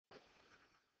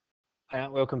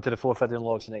Welcome to the fourth video on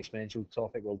logs and exponential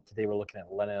topic. Well, today we're looking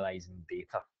at linearising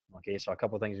data. Okay, so a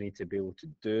couple of things we need to be able to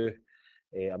do.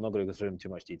 I'm not going to go through them in too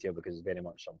much detail because it's very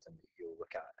much something that you'll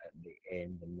look at the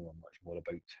end and know much more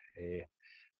about.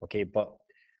 Okay, but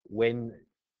when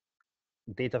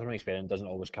data from an experiment doesn't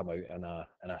always come out in a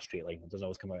straight line. It doesn't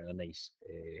always come out in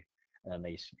a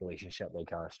nice relationship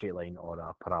like a straight line or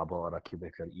a parabola or a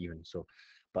cubic or even so.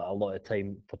 But a lot of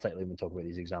time, particularly when we talk about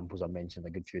these examples I mentioned a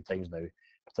good few times now,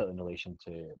 particularly in relation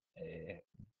to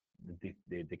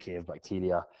the decay of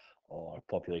bacteria or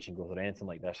population growth or anything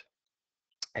like this,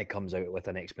 it comes out with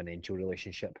an exponential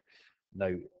relationship. Now,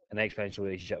 an exponential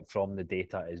relationship from the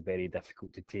data is very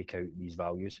difficult to take out these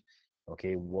values.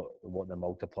 Okay, what the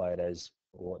multiplier is,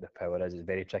 what the power is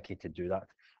very tricky to do that.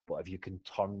 But if you can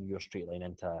turn your straight line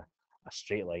into a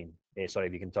straight line, if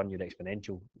you can turn your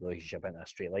exponential relationship into a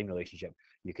straight line relationship,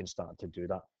 you can start to do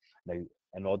that. Now,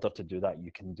 in order to do that,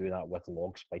 you can do that with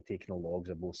logs by taking the logs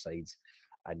of both sides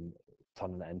and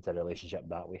turning it into a relationship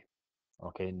that way.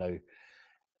 Okay, now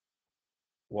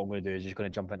what I'm going to do is just going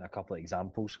to jump into a couple of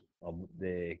examples of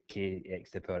the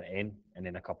kx to the power n and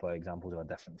then a couple of examples of a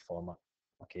different format.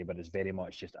 Okay, but it's very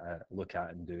much just a look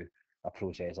at and do a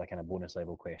process, like in a bonus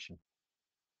level question.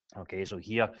 Okay, so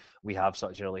here we have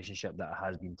such a relationship that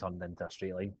has been turned into a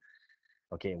straight line.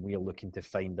 Okay, and we are looking to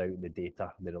find out the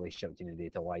data, the relationship between the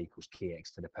data y equals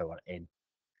kx to the power n.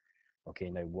 Okay,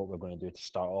 now what we're going to do to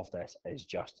start off this is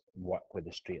just work with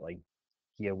the straight line.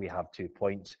 Here we have 2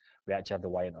 points. We actually have the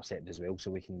y-intercept as well,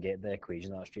 so we can get the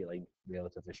equation of that straight line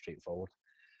relatively straightforward.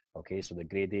 Okay, so the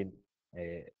gradient,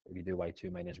 if you do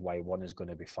y2 minus y1 is going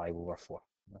to be 5 over 4.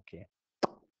 Okay,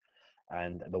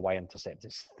 and the y-intercept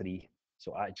is 3.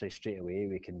 So actually straight away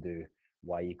we can do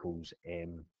y equals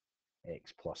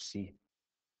mx plus c.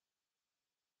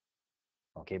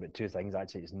 Okay, but two things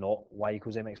actually, it's not y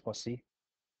equals mx plus c.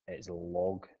 It's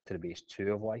log to the base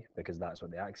 2 of y because that's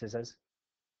what the axis is,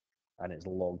 and it's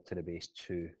log to the base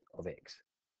 2 of x.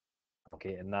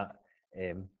 Okay, and that,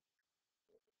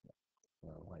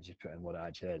 well, let's just put in what it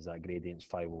actually is. That gradient's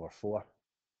 5 over 4,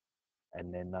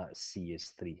 and then that c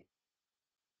is 3.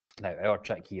 Now, our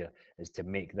trick here is to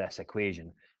make this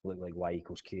equation look like y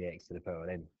equals kx to the power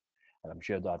n. And I'm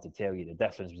sure I don't have to tell you the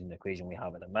difference between the equation we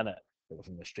have at the minute,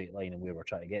 from the straight line and where we're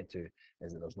trying to get to,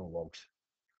 is that there's no logs.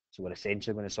 So we're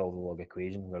essentially going to solve the log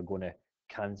equation. We're going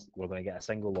to get a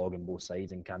single log on both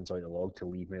sides and cancel out the log to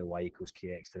leave me y equals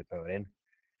kx to the power n.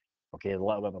 Okay, a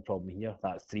little bit of a problem here.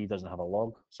 That 3 doesn't have a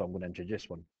log, so I'm going to introduce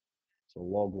one. So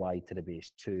log y to the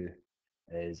base 2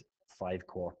 is 5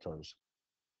 quarters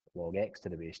log x to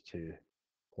the base 2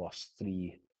 plus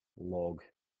 3 log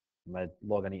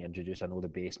log I need to introduce. I know the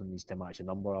basement needs to match the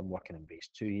number. I'm working in base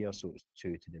 2 here, so it's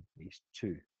 2 to the base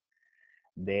 2.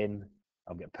 Then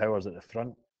I've got powers at the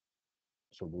front,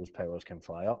 so those powers can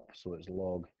fly up. So it's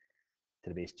log to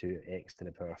the base 2 x to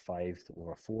the power 5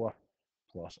 over 4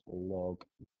 plus log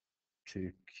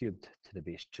 2 cubed to the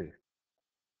base 2.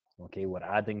 Okay, we're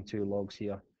adding 2 logs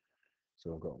here.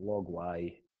 So we've got log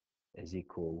y is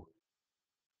equal,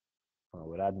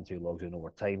 we're adding 2 logs in over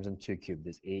times, and 2 cubed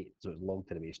is 8, so it's log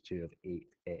to the base 2 of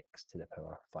 8x to the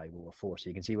power 5 over 4. So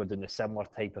you can see we're doing a similar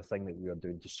type of thing that we were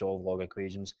doing to solve log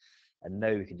equations, and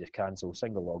now we can just cancel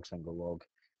single log,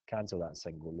 cancel that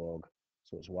single log,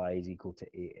 so it's y is equal to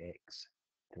 8x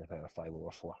to the power 5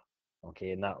 over 4.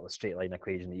 Okay, and that straight line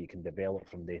equation that you can develop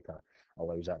from data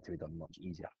allows that to be done much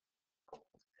easier.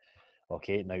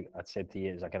 Okay, now I said to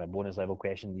you, it's a kind of bonus level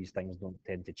question. These things don't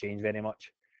tend to change very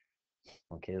much.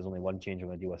 Okay, there's only one change we're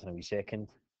going to deal with in a wee second,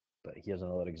 but here's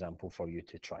another example for you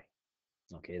to try.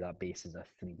 Okay, that base is a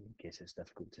 3 in case it's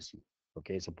difficult to see.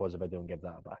 Okay, so pause the video and give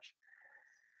that a bash.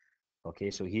 Okay,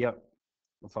 so here,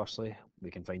 firstly, we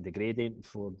can find the gradient.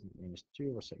 4 minus 2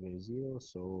 over 6 is 0,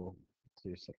 so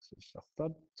 2 6 is a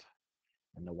third,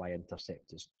 and the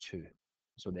y-intercept is 2.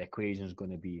 So the equation is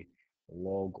going to be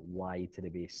log y to the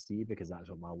base 3, because that's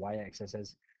what my y-axis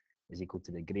is equal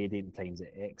to the gradient times the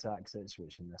x-axis,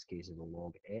 which in this case is a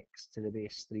log x to the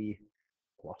base 3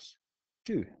 plus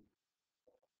 2.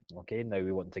 Okay, now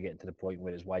we want to get to the point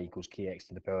where it's y equals kx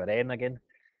to the power n again.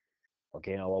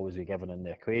 Okay, and I'll always be given in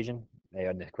the equation,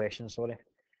 in the question, sorry.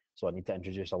 So I need to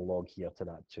introduce a log here to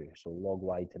that too. So log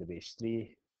y to the base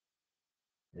 3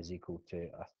 is equal to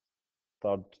a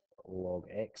third log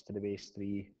x to the base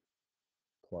 3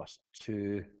 plus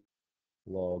 2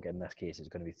 log, in this case it's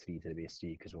going to be 3 to the base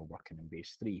 3 because we're working in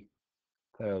base 3.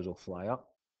 Powers will fly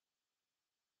up,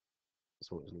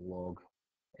 so it's log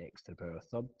x to the power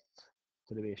third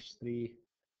to the base 3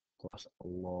 plus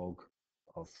log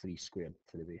of 3 squared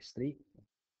to the base 3.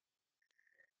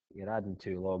 You're adding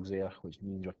 2 logs there, which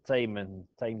means you're times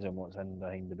in what's in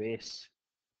behind the base.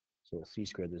 So 3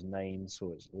 squared is 9,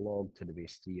 so it's log to the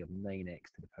base 3 of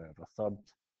 9x to the power of a third.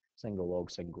 Single log,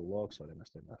 sorry I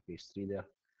missed out that base 3 there.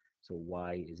 So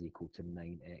y is equal to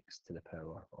 9x to the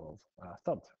power of a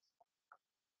third.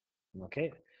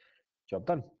 Okay, job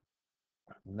done.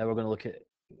 Now we're going to look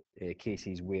at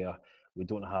cases where we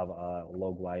don't have a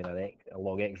log y and a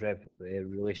log x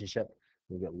relationship.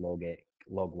 We've got log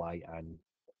y and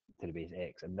to the base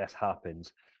x, and this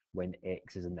happens when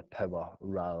x is in the power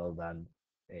rather than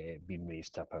being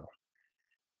raised to a power.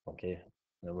 Okay,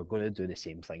 now we're going to do the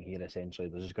same thing here essentially.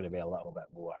 There's just going to be a little bit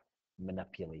more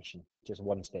manipulation, just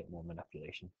one step more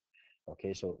manipulation.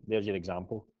 Okay, so there's your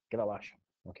example. Give it a lash.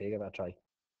 Okay, give it a try.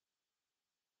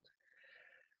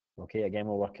 Okay, again,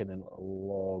 we're working in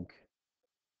log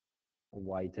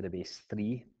y to the base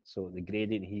 3. So the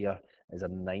gradient here is a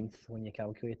ninth when you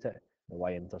calculate it. The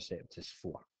y-intercept is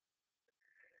 4.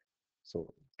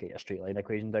 So get your straight line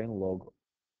equation down. Log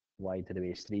y to the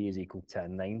base 3 is equal to a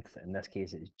ninth. In this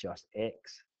case, it's just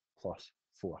x plus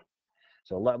 4.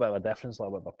 So a little bit of a difference, a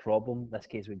little bit of a problem. In this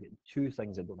case, we've got two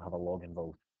things that don't have a log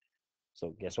involved.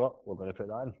 So guess what? We're going to put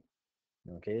that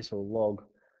in. Okay, so log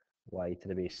y to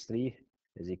the base 3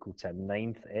 is equal to a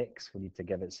ninth x. We need to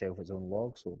give itself its own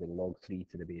log, so it'll be log 3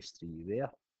 to the base 3 there.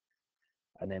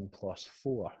 And then plus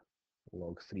 4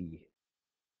 log 3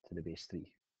 to the base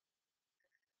 3.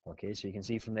 Okay, so you can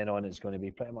see from then on it's going to be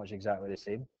pretty much exactly the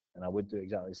same. And I would do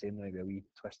exactly the same, maybe a wee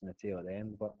twist in the tail at the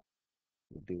end, but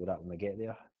we'll deal with that when we get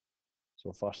there.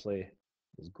 So firstly,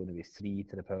 there's going to be 3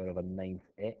 to the power of a ninth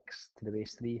x to the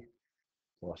base 3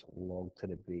 plus log to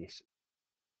the base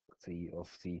 3 of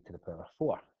 3 to the power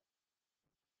 4.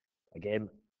 Again,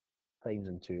 times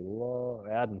in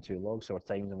adding two logs, so we're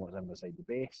timesing what's in beside the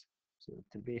base. So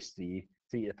to the base 3,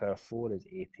 3 to the power 4 is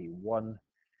 81,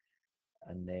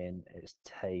 and then it's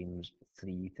times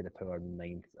 3 to the power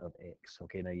 9th of x.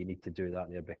 Okay, now you need to do that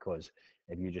there because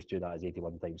if you just do that as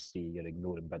 81 times 3, you're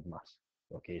ignoring BIDMAS.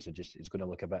 Okay, so just it's going to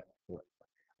look a bit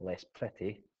less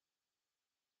pretty,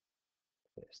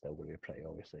 but it's still going to be pretty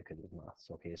obviously because it's maths.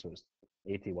 Okay, so it's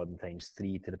 81 times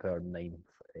 3 to the power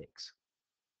 9th x.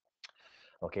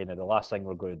 Okay, now the last thing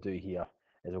we're going to do here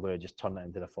is we're going to just turn it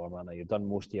into the format. Now you've done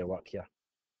most of your work here.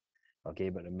 Okay,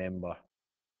 but remember,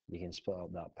 you can split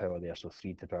up that power there, so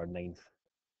 3 to the power 9th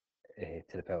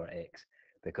to the power x,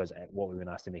 because what we've been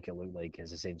asked to make it look like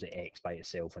is essentially x by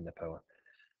itself in the power.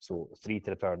 So 3 to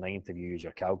the power 9th, if you use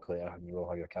your calculator, and you will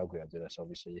have your calculator do this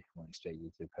obviously, you want to straight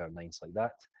to the power 9th like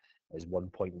that, is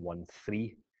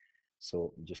 1.13.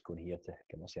 So I'm just going here to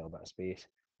give myself a bit of space.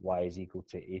 Y is equal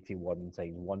to 81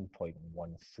 times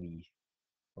 1.13.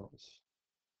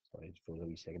 Sorry, just for a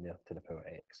wee second there, to the power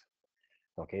x.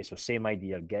 Okay, so same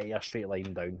idea, get your straight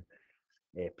line down,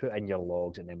 put in your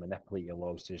logs, and then manipulate your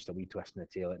logs to just a wee twist in the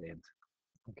tail at the end.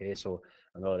 Okay, so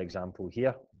another example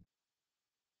here.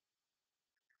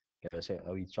 Give us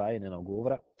a wee try, and then I'll go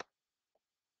over it.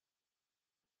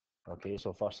 Okay,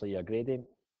 so firstly, your gradient.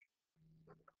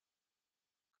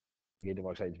 Gradient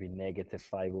works out to be negative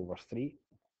 5 over 3,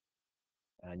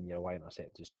 and your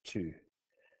y-intercept is 2.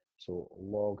 So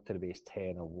log to the base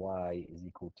 10 of y is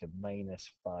equal to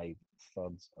minus 5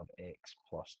 thirds of x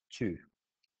plus 2.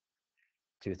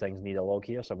 Two things need a log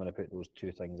here, so I'm going to put those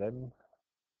two things in.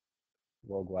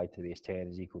 Log y to the base 10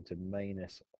 is equal to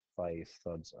minus 5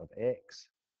 thirds of x,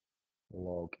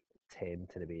 log 10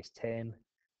 to the base 10,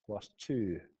 plus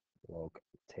 2 log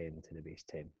 10 to the base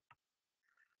 10.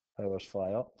 Powers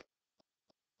fly up.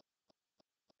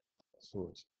 So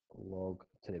it's log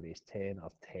to the base 10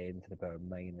 of 10 to the power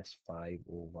minus 5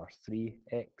 over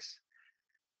 3x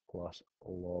plus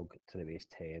log to the base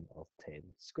 10 of 10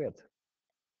 squared.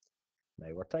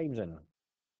 Now we're timesing.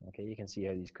 Okay, you can see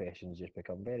how these questions just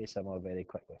become very similar very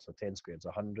quickly. So 10 squared is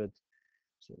 100.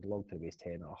 So log to the base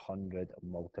 10 of 100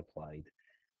 multiplied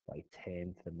by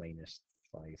 10 to the minus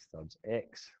 5 thirds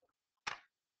x,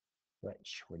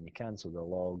 which when you cancel the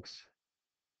logs,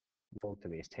 log to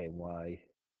the base 10y,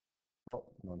 oh,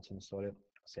 nonsense, sorry, I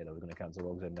said I was going to cancel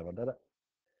logs, I never did it.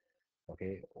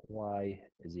 Okay, y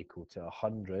is equal to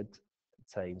 100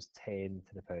 times 10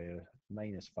 to the power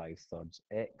minus 5 thirds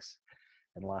x.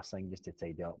 And last thing, just to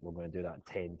tidy up, we're going to do that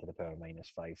 10 to the power minus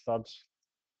 5 thirds,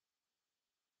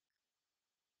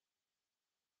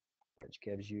 which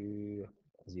gives you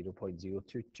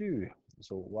 0.022.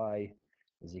 So y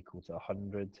is equal to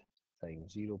 100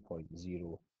 times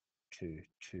 0.022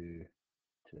 to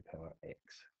the power x.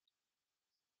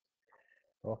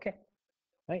 Okay,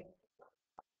 right.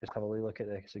 Just have a wee look at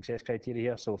the success criteria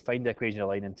here. So find the equation of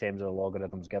line in terms of the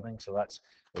logarithms given. So that's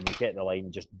when you get the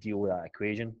line, just deal with that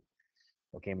equation.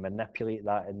 Okay, manipulate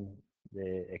that in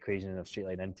the equation of straight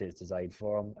line into its desired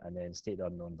form, and then state the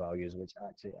unknown values, which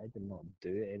actually I did not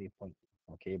do at any point.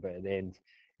 Okay, but at the end,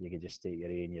 you can just state your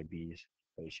A and your B's,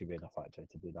 but it should be enough actually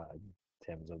to do that in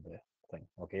terms of the thing.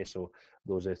 Okay, so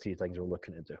those are the three things we're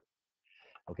looking to do.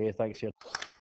 Okay, thanks for your